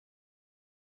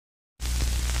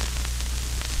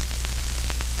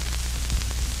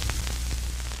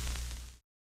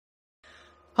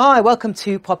Hi, welcome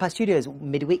to Podapdstudios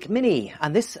Midweek Mini,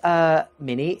 and this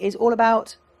mini is all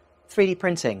about 3D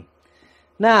printing.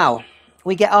 Now,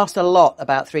 we get asked a lot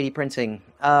about 3D printing.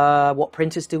 What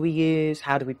printers do we use?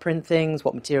 How do we print things?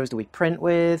 What materials do we print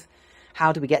with?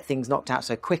 How do we get things knocked out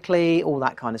so quickly? All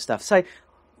that kind of stuff. So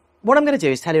what I'm going to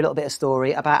do is tell you a little bit of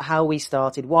story about how we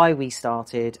started, why we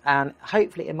started, and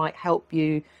hopefully it might help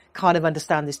you kind of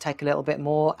understand this tech a little bit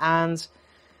more and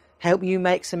help you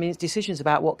make some decisions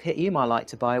about what kit you might like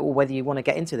to buy or whether you want to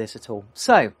get into this at all.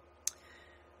 So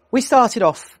we started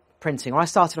off printing, or I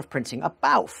started off printing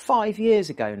about 5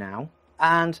 years ago now.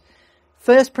 And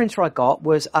first printer I got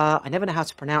was, I never know how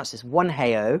to pronounce this, One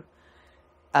Heo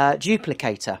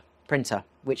duplicator printer,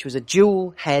 which was a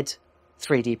dual head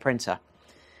 3D printer.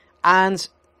 And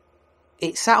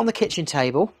it sat on the kitchen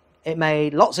table. It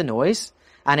made lots of noise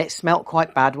and it smelt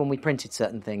quite bad when we printed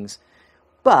certain things.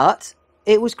 But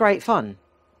it was great fun.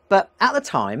 But at the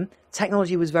time,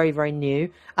 technology was very, very new.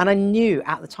 And I knew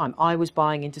at the time I was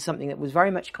buying into something that was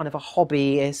very much kind of a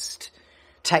hobbyist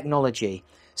technology.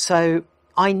 So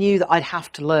I knew that I'd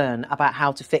have to learn about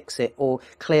how to fix it or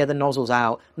clear the nozzles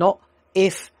out, not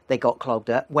if they got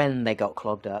clogged up, when they got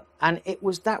clogged up. And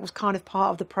that was kind of part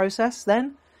of the process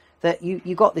then, that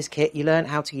you got this kit, you learned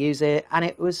how to use it, and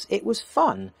it was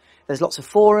fun. There's lots of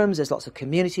forums, there's lots of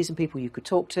communities and people you could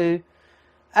talk to.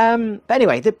 But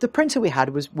anyway, the printer we had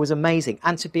was amazing.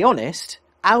 And to be honest,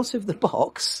 out of the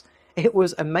box, it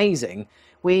was amazing.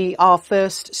 Our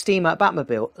first steamer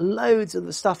Batmobile, loads of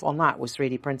the stuff on that was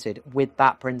 3D printed with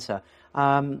that printer.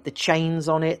 The chains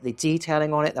on it, the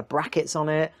detailing on it, the brackets on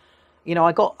it. You know,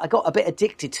 I got a bit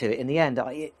addicted to it in the end.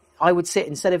 I would sit,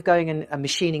 instead of going and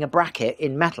machining a bracket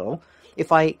in metal,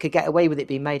 if I could get away with it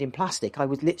being made in plastic, I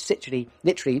would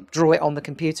literally draw it on the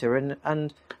computer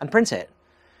and print it.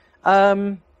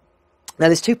 Now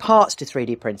there's two parts to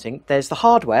 3D printing. There's the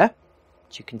hardware,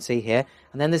 which you can see here,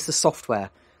 and then there's the software.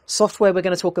 Software we're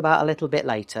going to talk about a little bit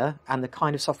later, and the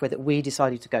kind of software that we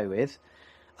decided to go with.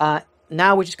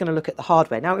 Now we're just going to look at the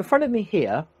hardware. Now in front of me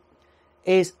here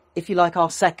is, if you like, our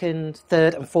second,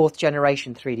 third and fourth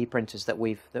generation 3D printers that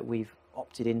we've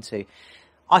opted into.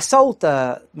 I sold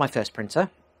my first printer,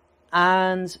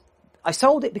 and I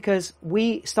sold it because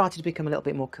we started to become a little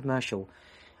bit more commercial.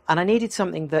 And I needed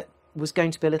something that was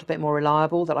going to be a little bit more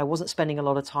reliable, that I wasn't spending a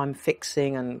lot of time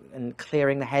fixing and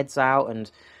clearing the heads out and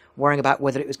worrying about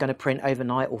whether it was going to print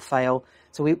overnight or fail.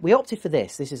 So we opted for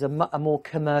this. This is a more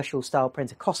commercial style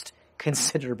printer. Cost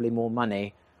considerably more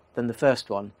money than the first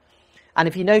one. And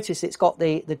if you notice, it's got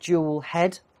the dual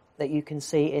head that you can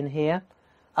see in here.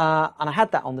 And I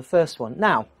had that on the first one.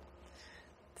 Now,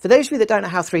 for those of you that don't know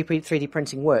how 3D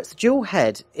printing works, the dual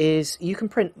head is, you can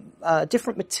print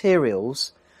different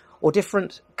materials or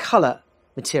different colour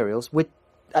materials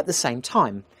at the same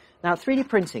time. Now, 3D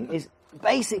printing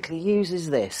basically uses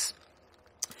this.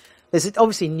 There's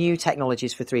obviously new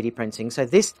technologies for 3D printing. So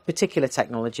this particular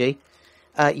technology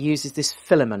uses this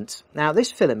filament. Now,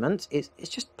 this filament is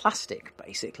just plastic,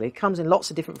 basically. It comes in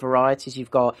lots of different varieties. You've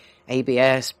got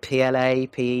ABS, PLA,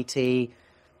 PET.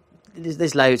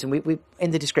 There's loads, and we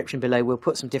in the description below we'll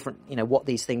put some different, what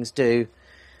these things do.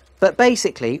 But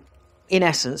basically, in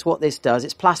essence, what this does,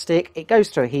 it's plastic, it goes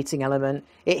through a heating element,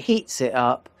 it heats it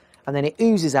up, and then it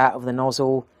oozes out of the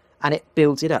nozzle, and it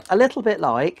builds it up. A little bit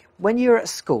like when you were at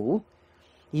school,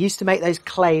 you used to make those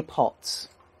clay pots.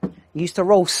 You used to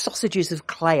roll sausages of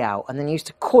clay out, and then you used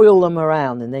to coil them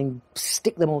around, and then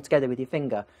stick them all together with your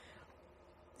finger.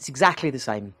 It's exactly the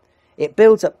same. It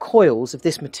builds up coils of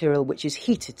this material, which is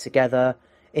heated together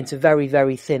into very,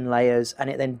 very thin layers, and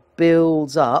it then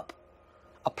builds up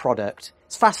a product.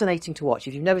 It's fascinating to watch.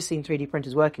 If you've never seen 3D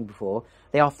printers working before,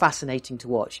 they are fascinating to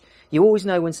watch. You always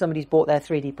know when somebody's bought their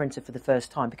 3D printer for the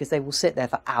first time because they will sit there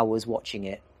for hours watching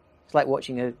it. It's like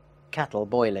watching a kettle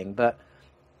boiling, but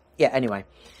yeah, anyway.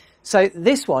 So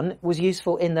this one was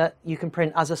useful in that you can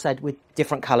print, as I said, with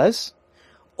different colours,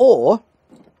 or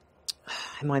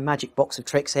in my magic box of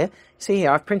tricks here, see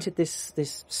here, I've printed this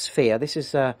sphere. This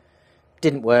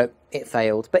didn't work, it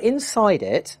failed, but inside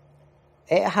it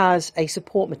has a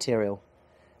support material.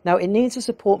 Now, it needs a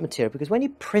support material because when you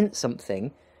print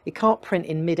something, it can't print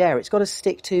in mid-air. It's got to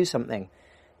stick to something.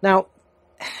 Now,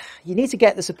 you need to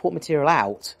get the support material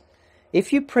out.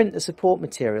 If you print the support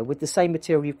material with the same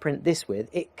material you print this with,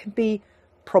 it can be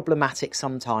problematic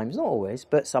sometimes. Not always,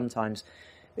 but sometimes.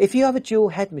 If you have a dual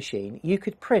head machine, you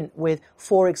could print with,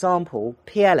 for example,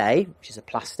 PLA, which is a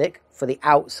plastic, for the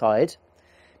outside.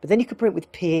 But then you could print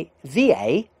with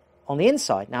PVA on the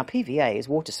inside. Now, PVA is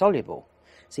water soluble.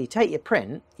 So you take your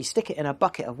print, you stick it in a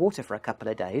bucket of water for a couple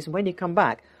of days, and when you come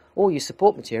back, all your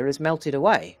support material is melted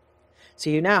away. So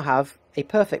you now have a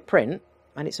perfect print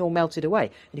and it's all melted away.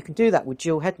 And you can do that with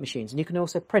dual head machines, and you can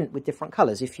also print with different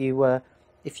colours if you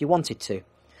wanted to.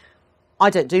 I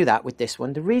don't do that with this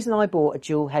one. The reason I bought a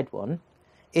dual head one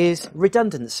is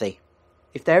redundancy.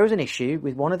 If there was an issue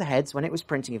with one of the heads when it was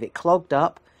printing, if it clogged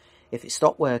up, if it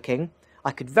stopped working,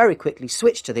 I could very quickly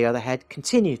switch to the other head,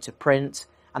 continue to print,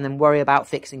 and then worry about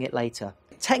fixing it later.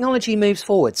 Technology moves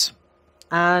forwards,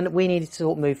 and we needed to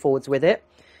sort of move forwards with it.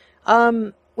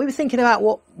 We were thinking about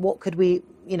what could we,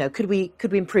 could we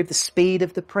improve the speed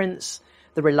of the prints,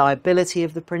 the reliability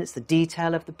of the prints, the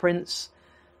detail of the prints.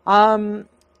 And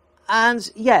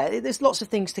yeah, there's lots of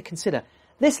things to consider.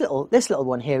 This little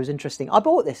one here is interesting. I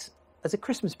bought this as a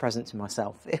Christmas present to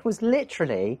myself. It was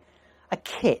literally a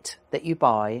kit that you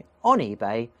buy on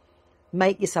eBay,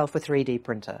 make yourself a 3D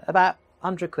printer. About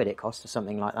 100 quid it cost or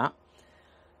something like that.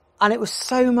 And it was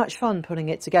so much fun putting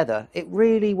it together. It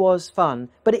really was fun,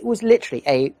 but it was literally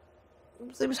it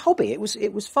was hobby. It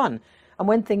was fun. And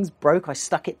when things broke, I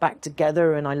stuck it back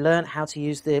together and I learned how to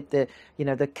use the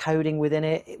coding within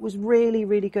it. It was really,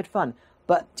 really good fun.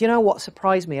 But do you know what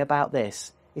surprised me about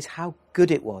this is how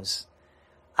good it was.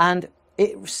 And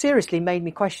it seriously made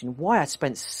me question why I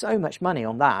spent so much money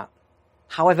on that.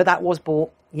 However, that was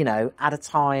bought, at a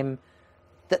time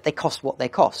that they cost what they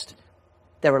cost.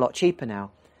 They're a lot cheaper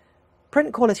now.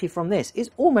 Print quality from this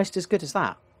is almost as good as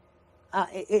that.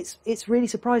 It's really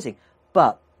surprising.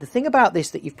 But the thing about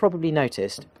this that you've probably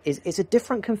noticed is it's a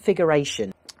different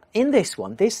configuration. In this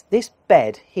one, this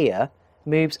bed here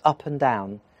moves up and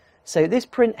down. So this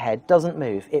print head doesn't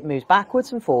move. It moves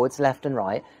backwards and forwards, left and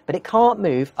right, but it can't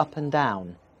move up and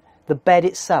down. The bed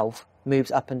itself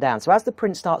moves up and down. So as the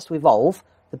print starts to evolve,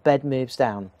 the bed moves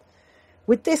down.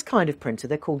 With this kind of printer,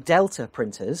 they're called Delta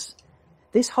printers.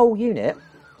 This whole unit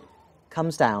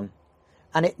comes down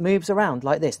and it moves around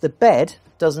like this. The bed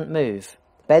doesn't move.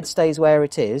 The bed stays where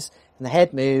it is and the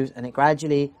head moves and it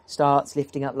gradually starts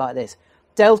lifting up like this.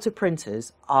 Delta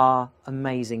printers are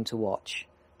amazing to watch.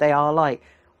 They are like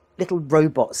little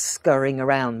robots scurrying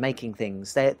around making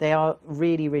things. They are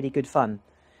really, really good fun.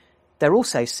 They're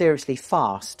also seriously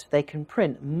fast. They can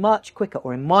print much quicker,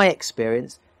 or in my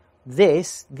experience,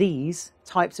 these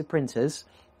types of printers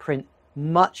print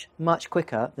much, much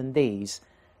quicker than these,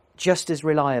 just as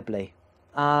reliably.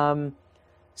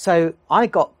 So I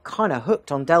got kind of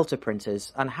hooked on Delta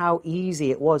printers and how easy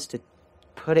it was to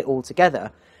put it all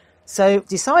together. So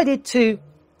decided to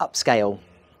upscale,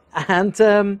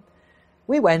 and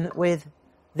we went with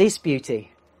this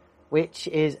beauty, which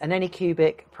is an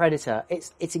Anycubic Predator.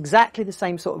 It's exactly the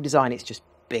same sort of design, it's just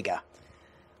bigger.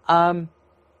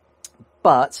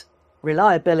 But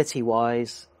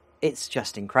reliability-wise, it's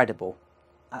just incredible.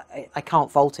 I can't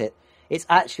fault it. It's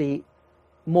actually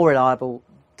more reliable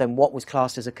than what was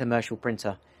classed as a commercial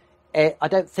printer. I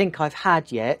don't think I've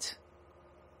had yet.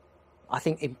 I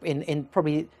think in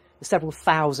probably the several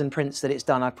thousand prints that it's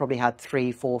done, I've probably had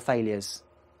 3-4 failures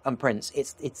on prints.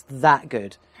 It's that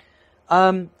good.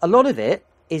 A lot of it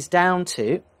is down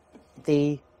to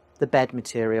the bed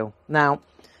material. Now,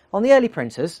 on the early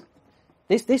printers,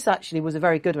 this actually was a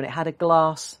very good one. It had a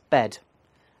glass bed,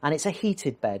 and it's a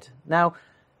heated bed. Now,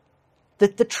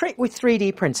 the trick with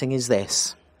 3D printing is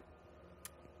this.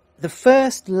 The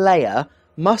first layer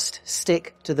must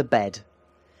stick to the bed.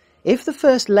 If the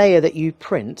first layer that you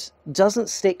print doesn't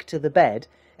stick to the bed,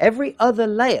 every other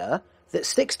layer that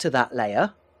sticks to that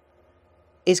layer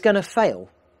is going to fail.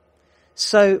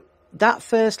 So that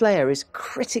first layer is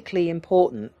critically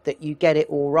important that you get it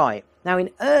all right. Now, in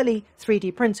early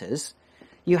 3D printers,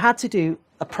 you had to do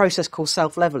a process called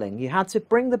self-leveling. You had to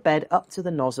bring the bed up to the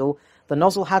nozzle. The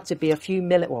nozzle had to be a few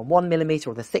 1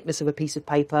 millimeter, or the thickness of a piece of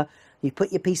paper. You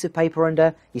put your piece of paper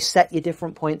under, you set your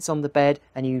different points on the bed,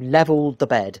 and you leveled the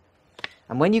bed.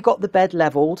 And when you got the bed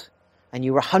leveled, and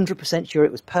you were 100% sure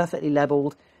it was perfectly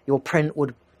leveled, your print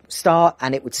would start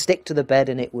and it would stick to the bed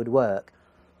and it would work.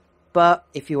 But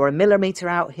if you were a millimeter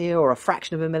out here or a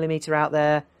fraction of a millimeter out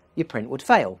there, your print would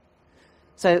fail.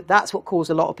 So that's what caused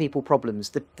a lot of people problems.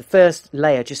 The first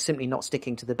layer just simply not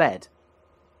sticking to the bed.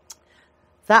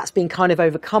 That's been kind of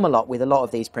overcome a lot with a lot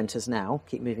of these printers now.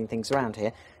 Keep moving things around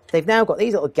here. They've now got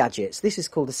these little gadgets. This is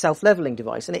called a self-leveling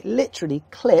device, and it literally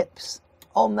clips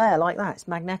on there like that. It's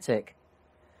magnetic.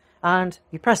 And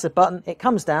you press a button, it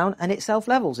comes down and it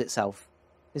self-levels itself.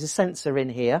 There's a sensor in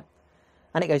here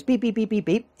and it goes beep, beep, beep, beep,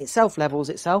 beep. It self-levels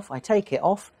itself. I take it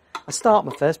off. I start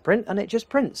my first print and it just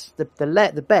prints.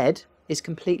 The bed is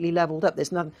completely leveled up.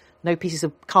 There's no pieces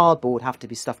of cardboard have to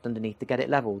be stuffed underneath to get it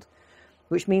leveled,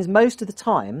 which means most of the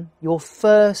time your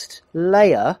first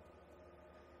layer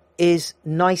is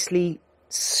nicely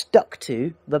stuck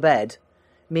to the bed.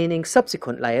 meaning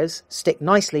subsequent layers stick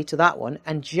nicely to that one,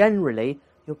 and generally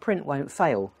your print won't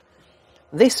fail.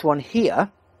 This one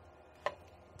here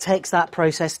takes that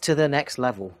process to the next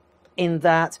level, in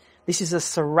that this is a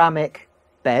ceramic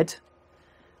bed.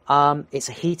 It's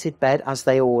a heated bed, as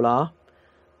they all are.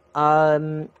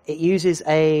 It uses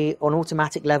an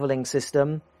automatic leveling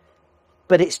system,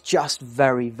 but it's just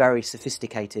very, very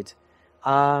sophisticated.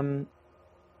 And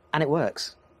it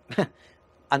works.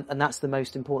 and that's the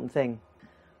most important thing.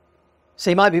 So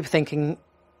you might be thinking,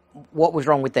 what was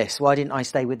wrong with this? Why didn't I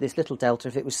stay with this little Delta?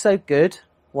 If it was so good,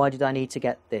 why did I need to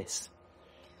get this?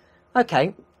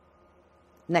 Okay,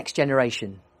 next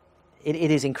generation. It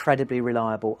is incredibly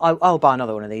reliable. I'll buy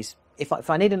another one of these. If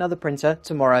I need another printer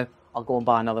tomorrow, I'll go and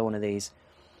buy another one of these.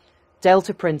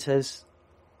 Delta printers,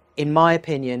 in my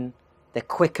opinion, they're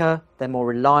quicker, they're more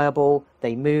reliable,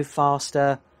 they move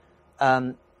faster,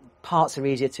 parts are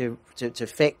easier to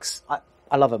fix.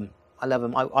 I love them. I love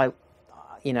them.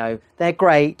 You know, they're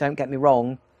great, don't get me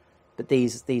wrong, but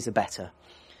these are better.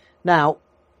 Now,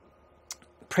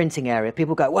 printing area.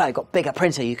 People go, well, I've got bigger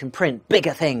printer, you can print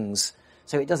bigger things,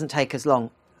 so it doesn't take as long.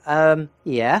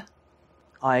 Yeah,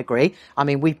 I agree. I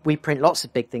mean, we print lots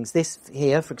of big things. This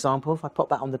here, for example, if I pop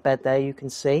that on the bed there, you can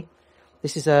see.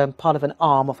 This is part of an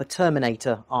arm off a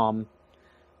Terminator arm.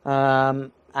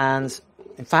 And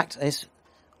in fact,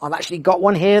 I've actually got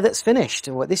one here that's finished.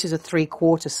 This is a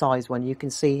 3/4 size one. You can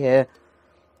see here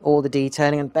all the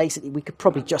detailing, and basically we could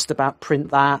probably just about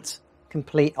print that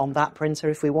complete on that printer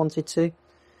if we wanted to.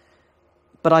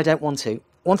 But I don't want to.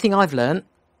 One thing I've learned,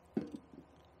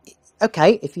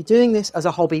 okay, if you're doing this as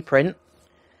a hobby print,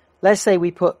 let's say we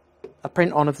put a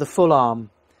print on of the full arm.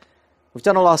 We've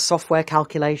done all our software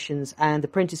calculations and the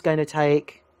print is going to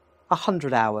take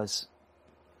 100 hours,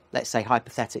 let's say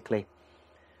hypothetically.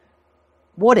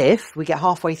 What if we get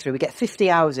halfway through, we get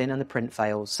 50 hours in and the print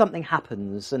fails? Something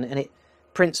happens and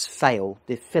prints fail.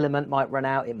 The filament might run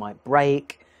out, it might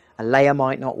break, a layer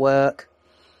might not work.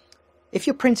 If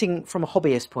you're printing from a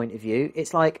hobbyist point of view,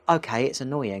 it's like, okay, it's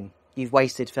annoying. You've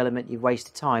wasted filament, you've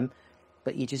wasted time,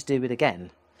 but you just do it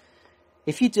again.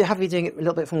 If you have been doing it a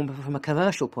little bit from a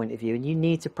commercial point of view and you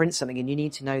need to print something and you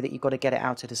need to know that you've got to get it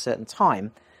out at a certain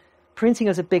time, printing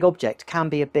as a big object can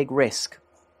be a big risk.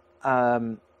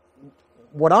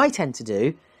 What I tend to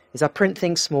do is I print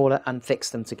things smaller and fix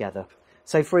them together.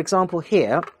 So for example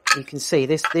here, you can see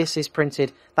this is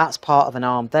printed, that's part of an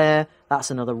arm there, that's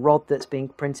another rod that's being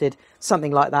printed.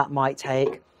 Something like that might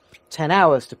take 10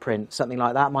 hours to print, something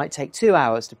like that might take 2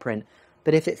 hours to print.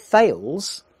 But if it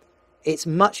fails, it's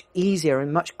much easier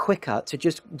and much quicker to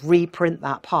just reprint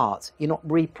that part. You're not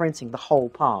reprinting the whole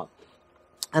part.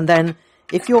 And then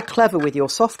if you're clever with your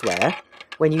software,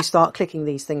 when you start clicking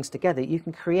these things together, you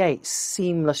can create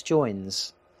seamless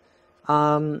joins.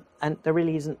 And there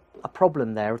really isn't a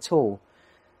problem there at all.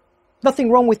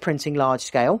 Nothing wrong with printing large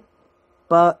scale,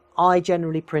 but I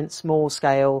generally print small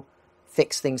scale,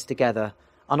 fix things together.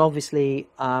 And obviously,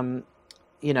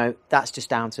 you know, that's just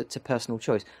down to personal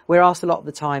choice. We're asked a lot of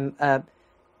the time,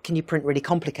 can you print really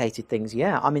complicated things?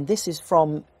 Yeah, I mean, this is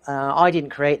from, I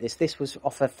didn't create this. This was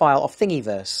off a file off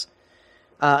Thingiverse.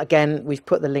 Again, we've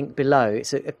put the link below.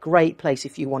 It's a great place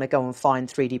if you want to go and find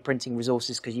 3D printing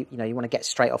resources because you want to get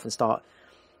straight off and start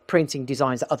printing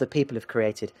designs that other people have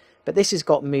created. But this has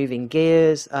got moving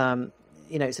gears.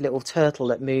 You know, it's a little turtle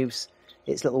that moves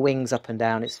its little wings up and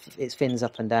down, its fins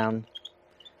up and down.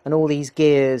 And all these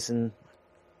gears and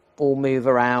all move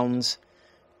around.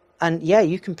 And yeah,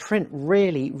 you can print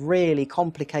really, really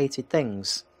complicated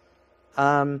things.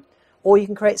 Or you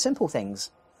can create simple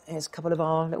things. Here's a couple of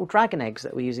our little dragon eggs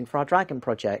that we're using for our dragon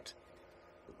project.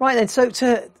 Right then, so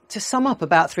to sum up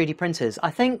about 3D printers,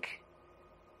 I think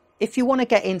if you want to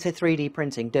get into 3D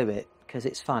printing, do it, because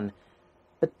it's fun.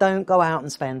 But don't go out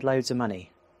and spend loads of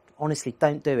money. Honestly,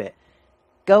 don't do it.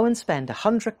 Go and spend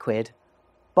 100 quid,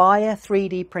 buy a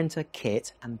 3D printer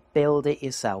kit and build it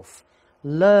yourself.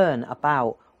 Learn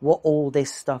about what all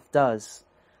this stuff does,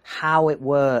 how it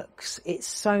works. It's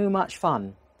so much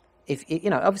fun. If you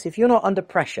know, obviously, if you're not under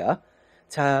pressure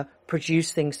to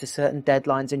produce things to certain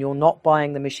deadlines and you're not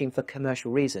buying the machine for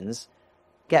commercial reasons,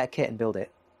 get a kit and build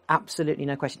it. Absolutely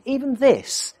no question. Even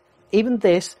this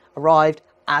arrived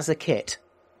as a kit.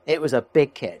 It was a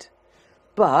big kit.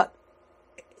 But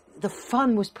the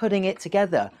fun was putting it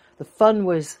together. The fun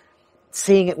was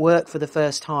seeing it work for the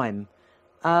first time.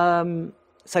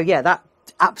 So yeah, that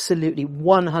absolutely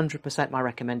 100% my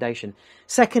recommendation.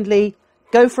 Secondly,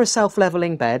 go for a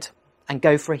self-leveling bed and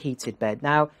go for a heated bed.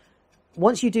 Now,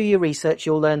 once you do your research,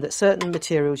 you'll learn that certain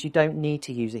materials you don't need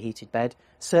to use a heated bed.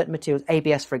 Certain materials,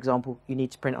 ABS for example, you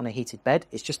need to print on a heated bed.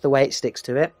 It's just the way it sticks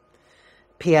to it.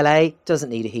 PLA doesn't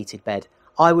need a heated bed.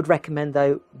 I would recommend,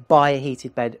 though, buy a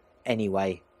heated bed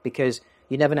anyway, because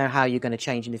you never know how you're going to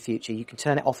change in the future. You can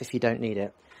turn it off if you don't need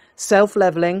it.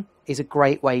 Self-leveling is a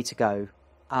great way to go.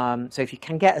 So if you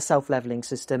can get a self-leveling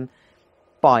system,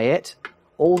 buy it.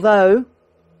 Although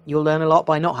you'll learn a lot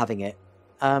by not having it,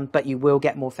 but you will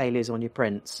get more failures on your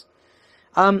prints.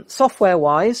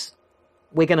 Software-wise,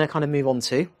 we're going to kind of move on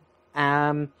to.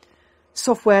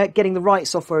 Software, getting the right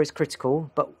software is critical,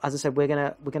 but as I said, we're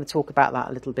gonna talk about that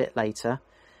a little bit later.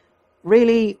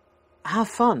 Really, have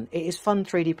fun. It is fun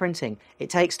 3D printing. It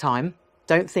takes time.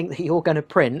 Don't think that you're going to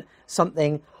print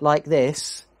something like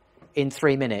this in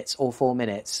 3 minutes or 4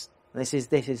 minutes. This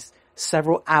is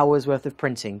several hours worth of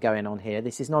printing going on here.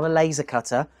 This is not a laser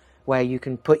cutter where you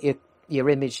can put your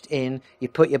image in, you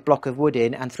put your block of wood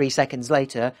in, and 3 seconds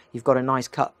later you've got a nice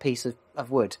cut piece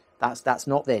of wood. That's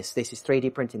not this. This is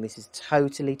 3D printing. This is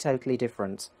totally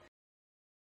different.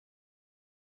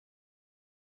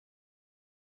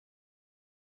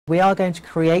 We are going to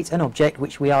create an object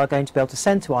which we are going to be able to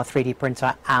send to our 3D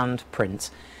printer and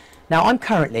print. Now, I'm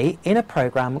currently in a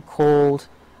program called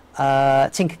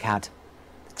Tinkercad.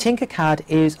 Tinkercad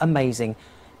is amazing.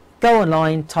 Go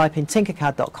online, type in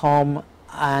tinkercad.com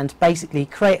and basically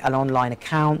create an online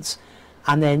account,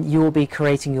 and then you will be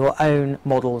creating your own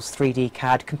models, 3D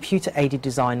CAD, computer-aided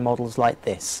design models like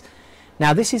this.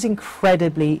 Now, this is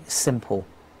incredibly simple.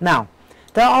 Now,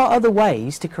 there are other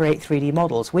ways to create 3D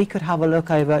models. We could have a look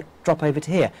over, drop over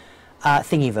to here,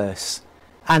 Thingiverse.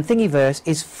 And Thingiverse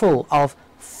is full of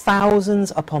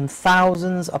thousands upon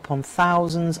thousands upon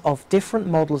thousands of different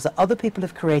models that other people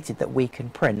have created that we can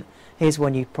print. Here's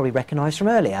one you probably recognise from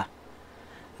earlier.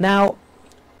 Now,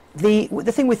 the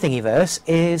thing with Thingiverse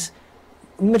is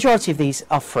the majority of these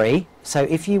are free, so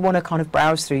if you want to kind of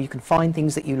browse through, you can find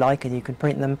things that you like and you can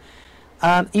print them.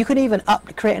 You can even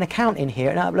create an account in here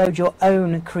and upload your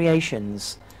own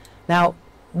creations. Now,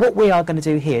 what we are going to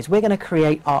do here is we're going to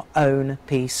create our own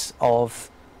piece of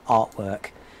artwork.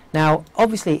 Now,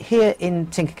 obviously, here in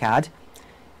Tinkercad,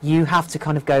 you have to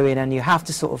kind of go in and you have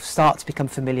to sort of start to become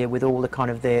familiar with all the kind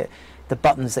of the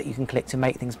buttons that you can click to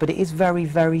make things. But it is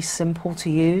very simple to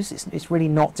use. It's really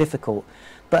not difficult.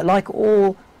 But like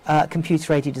all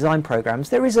computer-aided design programs,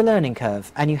 there is a learning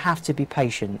curve, and you have to be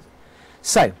patient.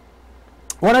 So,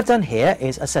 what I've done here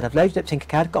is, as I said, I've loaded up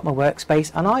Tinkercad, got my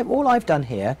workspace, and all I've done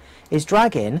here is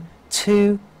drag in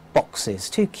 2 boxes,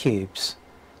 2 cubes,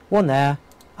 one there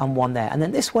and one there, and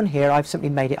then this one here I've simply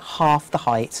made it half the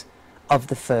height of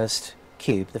the first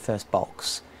cube, the first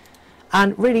box.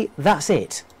 And really, that's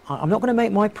it. I'm not going to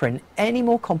make my print any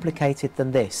more complicated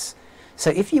than this. So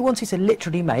if you wanted to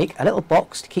literally make a little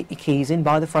box to keep your keys in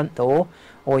by the front door,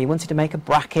 or you wanted to make a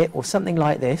bracket or something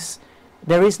like this,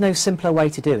 there is no simpler way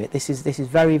to do it. This is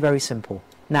very simple.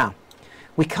 Now,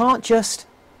 we can't just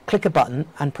click a button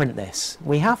and print this.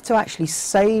 We have to actually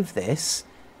save this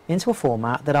into a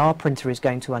format that our printer is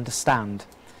going to understand.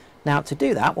 Now, to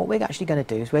do that, what we're actually going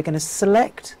to do is we're going to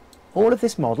select all of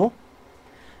this model,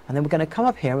 and then we're going to come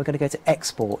up here and we're going to go to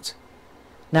export.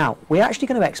 Now, we're actually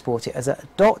going to export it as a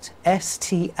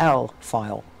 .stl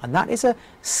file, and that is a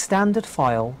standard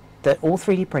file that all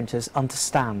 3D printers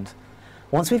understand.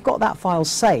 Once we've got that file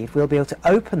saved, we'll be able to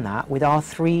open that with our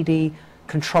 3D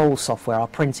control software, our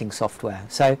printing software.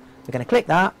 So we're going to click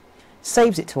that,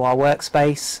 saves it to our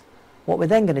workspace. What we're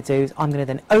then going to do is I'm going to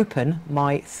then open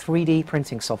my 3D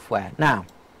printing software. Now,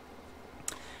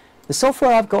 the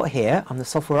software I've got here, and the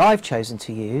software I've chosen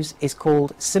to use, is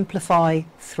called Simplify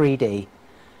 3D.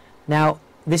 Now,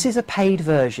 this is a paid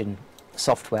version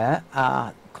software.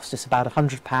 It cost us about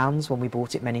 £100 when we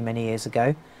bought it many years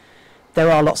ago. There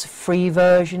are lots of free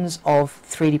versions of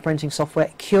 3D printing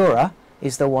software. Cura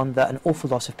is the one that an awful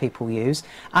lot of people use,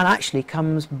 and actually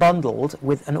comes bundled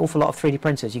with an awful lot of 3D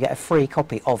printers. You get a free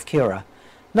copy of Cura.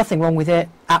 Nothing wrong with it,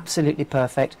 absolutely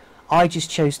perfect. I just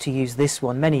chose to use this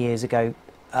one many years ago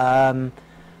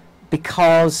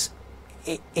because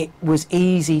it was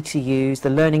easy to use. The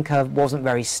learning curve wasn't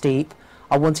very steep.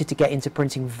 I wanted to get into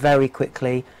printing very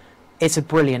quickly. It's a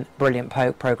brilliant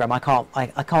program. I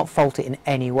can't fault it in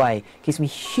any way. It gives me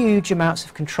huge amounts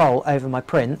of control over my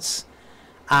prints,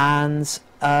 and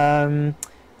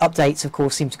updates, of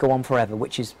course, seem to go on forever,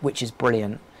 which is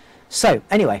brilliant. So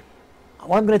anyway,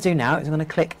 what I'm going to do now is I'm going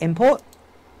to click import,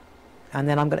 and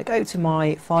then I'm going to go to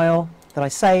my file that I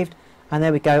saved, and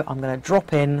there we go. I'm going to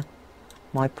drop in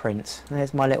my print.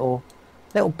 There's my little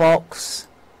box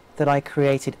that I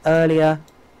created earlier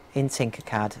in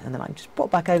Tinkercad, and then I just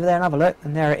pop back over there and have a look,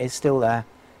 and there it is, still there,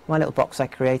 my little box I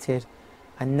created.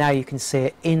 And now you can see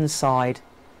it inside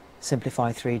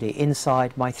Simplify 3D,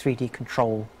 inside my 3D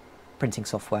control printing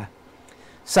software.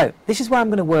 So this is where I'm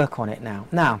going to work on it now.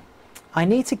 Now, I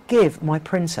need to give my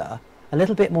printer a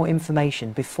little bit more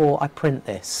information before I print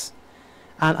this.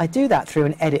 And I do that through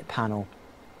an edit panel.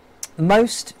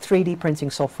 Most 3D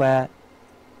printing software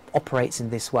operates in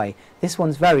this way. This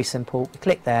one's very simple. You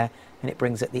click there and it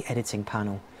brings up the editing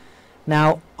panel.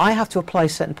 Now, I have to apply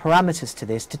certain parameters to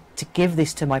this to give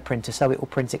this to my printer so it will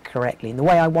print it correctly in the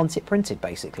way I want it printed,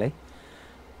 basically.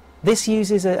 This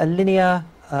uses a linear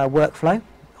workflow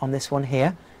on this one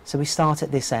here. So we start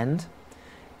at this end.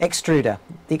 Extruder.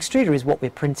 The extruder is what we're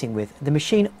printing with. The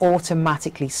machine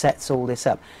automatically sets all this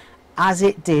up, as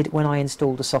it did when I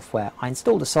installed the software. I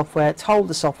installed the software, told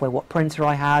the software what printer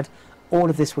I had.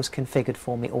 All of this was configured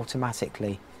for me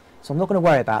automatically. So I'm not going to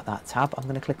worry about that tab. I'm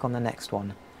going to click on the next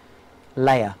one.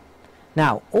 Layer.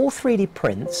 Now, all 3D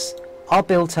prints are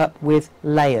built up with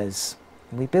layers.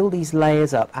 And we build these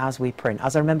layers up as we print.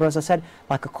 As I said,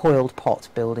 like a coiled pot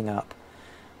building up.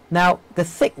 Now, the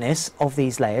thickness of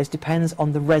these layers depends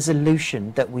on the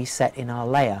resolution that we set in our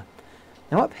layer.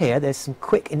 Now up here, there's some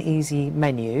quick and easy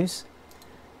menus.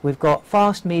 We've got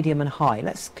fast, medium and high.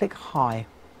 Let's click high.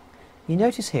 You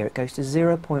notice here it goes to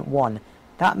 0.1.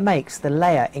 That makes the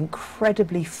layer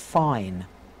incredibly fine.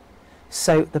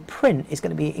 So the print is going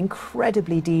to be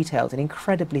incredibly detailed and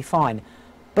incredibly fine.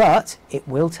 But it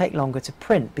will take longer to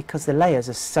print because the layers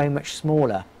are so much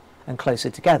smaller and closer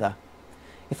together.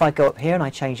 If I go up here and I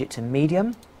change it to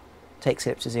medium, takes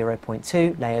it up to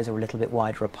 0.2, layers are a little bit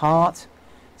wider apart.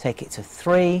 Take it to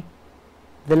 3,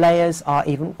 the layers are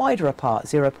even wider apart,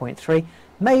 0.3.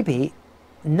 Maybe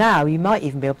now you might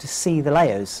even be able to see the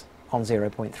layers on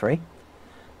 0.3.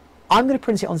 I'm going to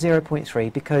print it on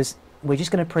 0.3 because we're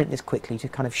just going to print this quickly to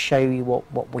kind of show you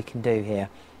what we can do here.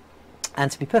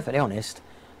 And to be perfectly honest,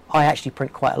 I actually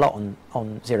print quite a lot on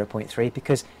 0.3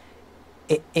 because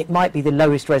it might be the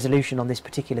lowest resolution on this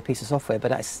particular piece of software, but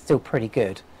that's still pretty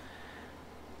good.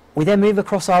 We then move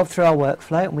across through our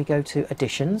workflow and we go to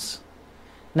additions.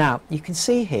 Now, you can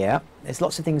see here, there's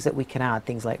lots of things that we can add,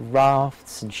 things like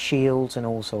rafts and shields and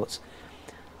all sorts.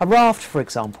 A raft, for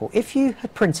example, if you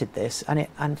had printed this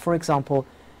and for example,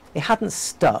 it hadn't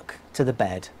stuck to the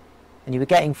bed and you were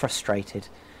getting frustrated,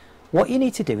 what you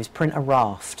need to do is print a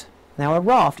raft. Now, a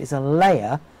raft is a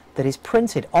layer that is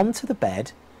printed onto the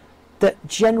bed that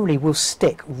generally will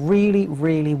stick really,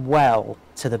 really well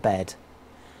to the bed.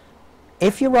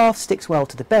 If your raft sticks well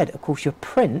to the bed, of course your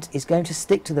print is going to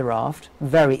stick to the raft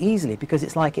very easily because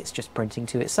it's like it's just printing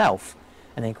to itself.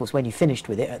 And then of course when you're finished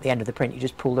with it, at the end of the print, you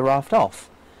just pull the raft off.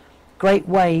 Great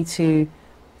way to,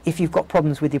 if you've got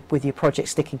problems with your project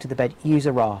sticking to the bed, use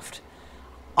a raft.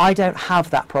 I don't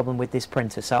have that problem with this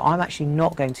printer, so I'm actually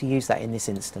not going to use that in this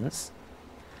instance.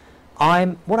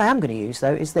 What I am going to use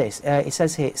though is this. It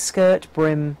says here skirt,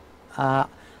 brim.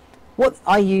 What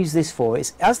I use this for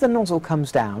is as the nozzle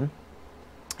comes down,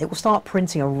 it will start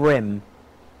printing a rim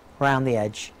around the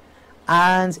edge,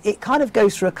 and it kind of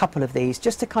goes through a couple of these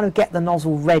just to kind of get the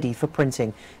nozzle ready for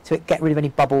printing, to get rid of any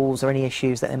bubbles or any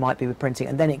issues that there might be with printing,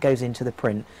 and then it goes into the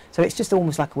print. So it's just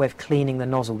almost like a way of cleaning the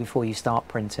nozzle before you start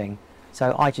printing.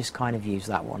 So I just kind of use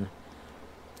that one.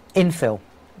 Infill.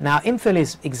 Now infill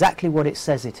is exactly what it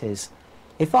says it is.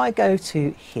 If I go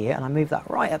to here and I move that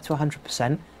right up to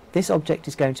 100%, this object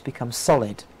is going to become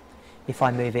solid. If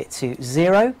I move it to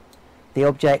 0, the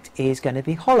object is going to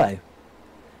be hollow.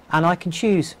 And I can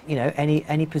choose, you know,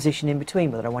 any position in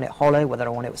between, whether I want it hollow, whether I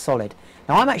want it solid.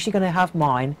 Now I'm actually going to have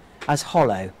mine as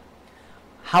hollow.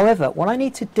 However, what I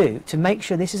need to do to make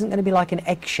sure this isn't going to be like an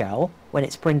eggshell when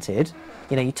it's printed,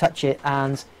 you know, you touch it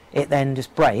and it then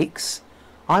just breaks,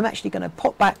 I'm actually going to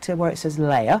pop back to where it says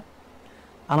layer,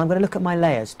 and I'm going to look at my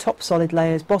layers, top solid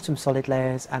layers, bottom solid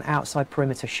layers, and outside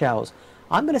perimeter shells.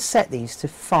 I'm going to set these to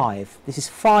 5. This is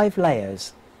 5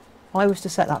 layers. If I was to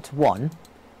set that to 1,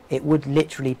 it would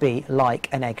literally be like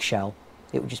an eggshell.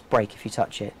 It would just break if you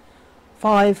touch it.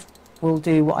 5 will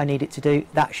do what I need it to do.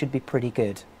 That should be pretty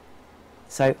good.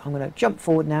 So I'm going to jump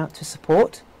forward now to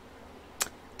support.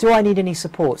 Do I need any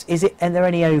supports? Are there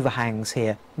any overhangs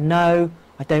here? No,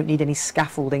 I don't need any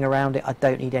scaffolding around it. I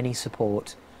don't need any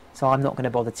support. So I'm not going to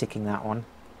bother ticking that one.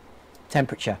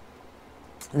 Temperature.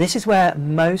 This is where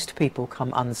most people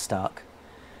come unstuck.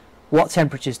 What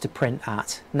temperatures to print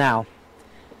at? Now,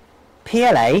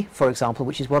 PLA, for example,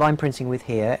 which is what I'm printing with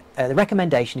here, the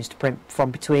recommendation is to print from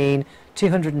between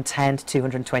 210 to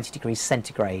 220 degrees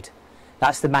centigrade.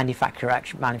 That's the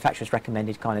manufacturer's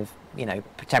recommended kind of, you know,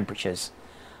 temperatures.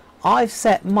 I've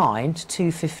set mine to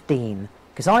 215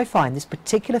 because I find this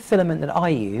particular filament that I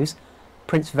use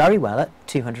prints very well at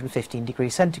 215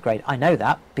 degrees centigrade. I know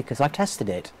that because I've tested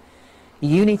it.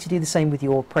 You need to do the same with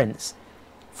your prints.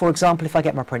 For example, if I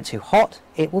get my print too hot,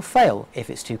 it will fail. If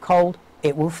it's too cold,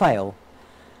 it will fail.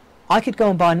 I could go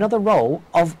and buy another roll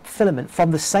of filament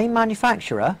from the same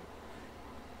manufacturer,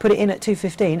 put it in at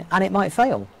 215, and it might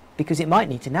fail because it might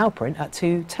need to now print at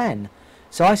 210.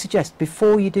 So I suggest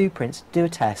before you do prints, do a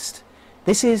test.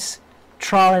 This is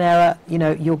trial and error. You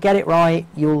know, you'll get it right,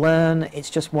 you'll learn. It's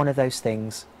just one of those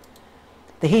things.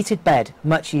 The heated bed,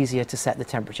 much easier to set the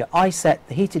temperature. I set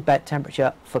the heated bed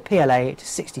temperature for PLA to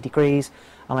 60 degrees,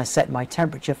 and I set my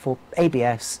temperature for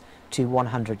ABS to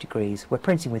 100 degrees. We're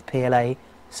printing with PLA,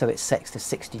 so it's set to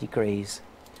 60 degrees.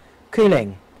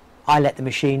 Cooling, I let the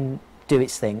machine do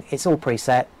its thing. It's all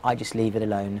preset, I just leave it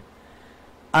alone.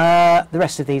 The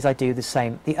rest of these I do the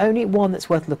same. The only one that's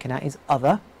worth looking at is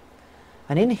other.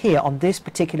 And in here, on this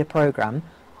particular program,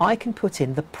 I can put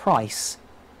in the price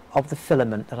of the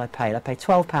filament that I paid. I paid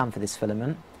 £12 for this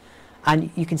filament, and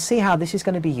you can see how this is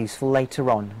going to be useful later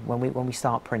on when we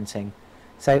start printing.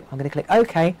 So I'm going to click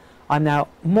OK. I'm now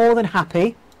more than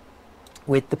happy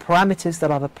with the parameters that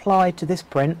I've applied to this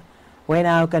print. We're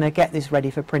now going to get this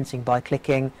ready for printing by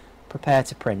clicking Prepare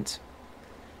to Print.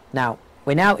 Now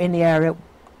we're now in the area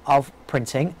of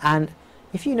printing, and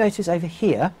if you notice over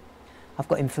here, I've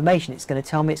got information. It's going to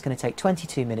tell me it's going to take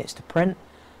 22 minutes to print,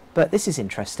 but this is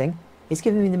interesting. It's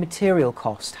giving me the material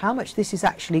cost, how much this is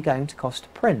actually going to cost to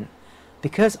print.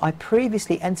 Because I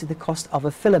previously entered the cost of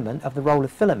a filament, of the roll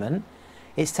of filament,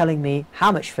 it's telling me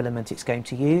how much filament it's going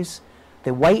to use,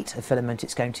 the weight of filament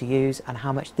it's going to use, and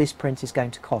how much this print is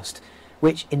going to cost,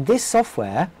 which in this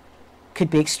software could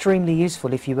be extremely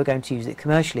useful if you were going to use it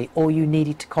commercially, or you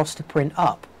needed to cost to print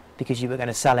up because you were going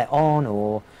to sell it on,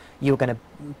 or you were going to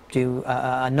do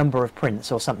a number of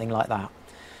prints or something like that.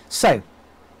 So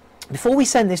before we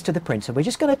send this to the printer, we're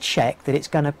just going to check that it's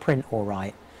going to print all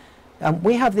right.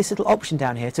 We have this little option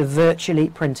down here to virtually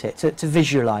print it, to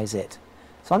visualize it.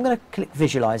 So I'm going to click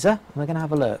Visualizer, and we're going to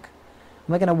have a look. And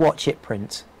we're going to watch it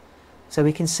print. So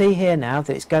we can see here now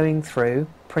that it's going through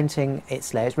printing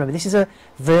its layers. Remember, this is a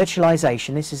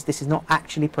virtualization. This is not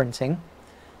actually printing.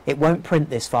 It won't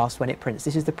print this fast when it prints.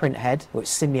 This is the print head, or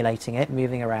it's simulating it,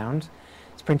 moving around.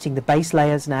 It's printing the base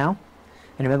layers now.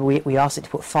 And remember, we asked it to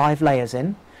put 5 layers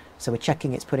in. So we're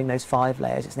checking it's putting those 5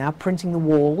 layers. It's now printing the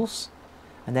walls,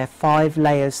 and they're 5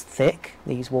 layers thick,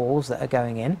 these walls that are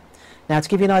going in. Now, to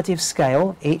give you an idea of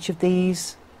scale, each of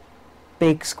these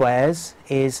big squares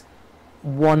is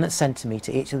 1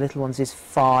 centimetre. Each of the little ones is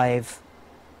 5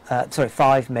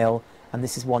 mil, and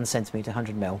this is 1 centimetre,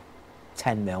 100 mil,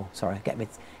 10 mil. Sorry, get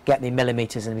me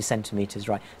millimetres and me centimetres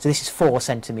right. So this is 4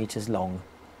 centimetres long.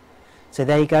 So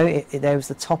there you go. There's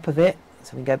the top of it.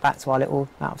 So we can go back to our little,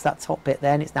 that was that top bit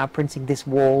there, and it's now printing this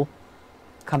wall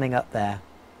coming up there.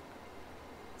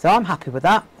 So I'm happy with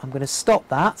that. I'm going to stop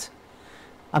that.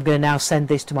 I'm going to now send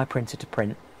this to my printer to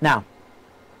print. Now,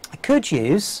 I could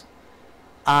use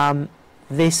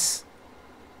this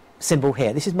symbol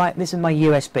here. This is my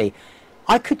USB.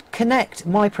 I could connect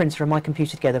my printer and my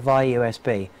computer together via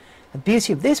USB. The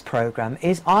beauty of this program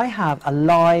is I have a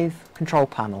live control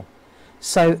panel.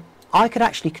 So I could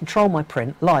actually control my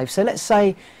print live. So let's say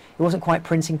it wasn't quite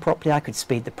printing properly, I could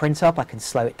speed the print up, I can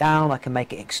slow it down, I can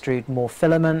make it extrude more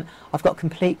filament. I've got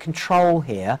complete control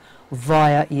here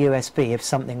via USB if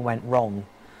something went wrong.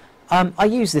 I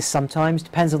use this sometimes,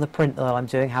 depends on the print that I'm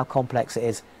doing, how complex it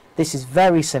is. This is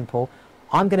very simple.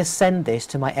 I'm going to send this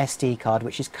to my SD card,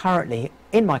 which is currently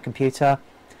in my computer.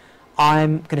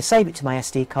 I'm going to save it to my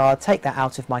SD card, take that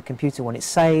out of my computer when it's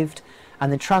saved,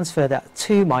 and then transfer that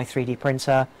to my 3D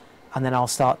printer, and then I'll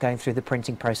start going through the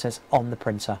printing process on the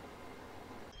printer.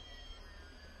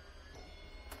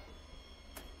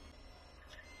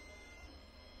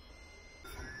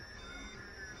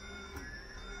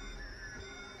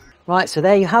 Right, so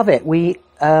there you have it.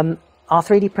 Our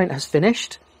 3D print has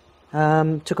finished.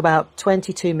 Took about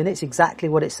 22 minutes, exactly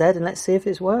what it said, and let's see if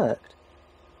it's worked.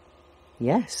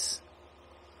 Yes.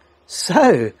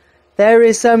 So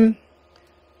there's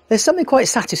something quite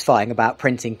satisfying about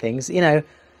printing things. You know,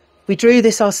 we drew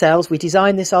this ourselves, we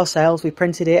designed this ourselves, we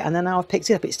printed it, and then now I've picked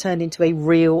it up, it's turned into a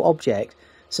real object.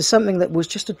 So something that was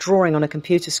just a drawing on a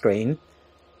computer screen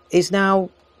is now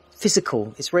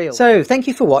physical, it's real. So thank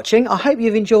you for watching. I hope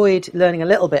you've enjoyed learning a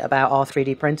little bit about our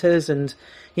 3D printers, and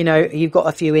you know, you've got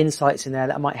a few insights in there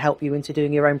that might help you into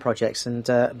doing your own projects and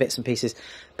bits and pieces.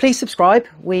 Please subscribe.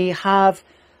 We have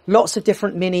lots of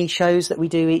different mini shows that we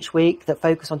do each week that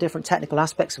focus on different technical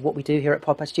aspects of what we do here at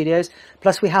Podapdstudios.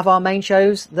 Plus we have our main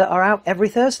shows that are out every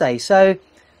Thursday. So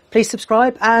please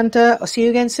subscribe, and I'll see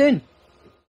you again soon.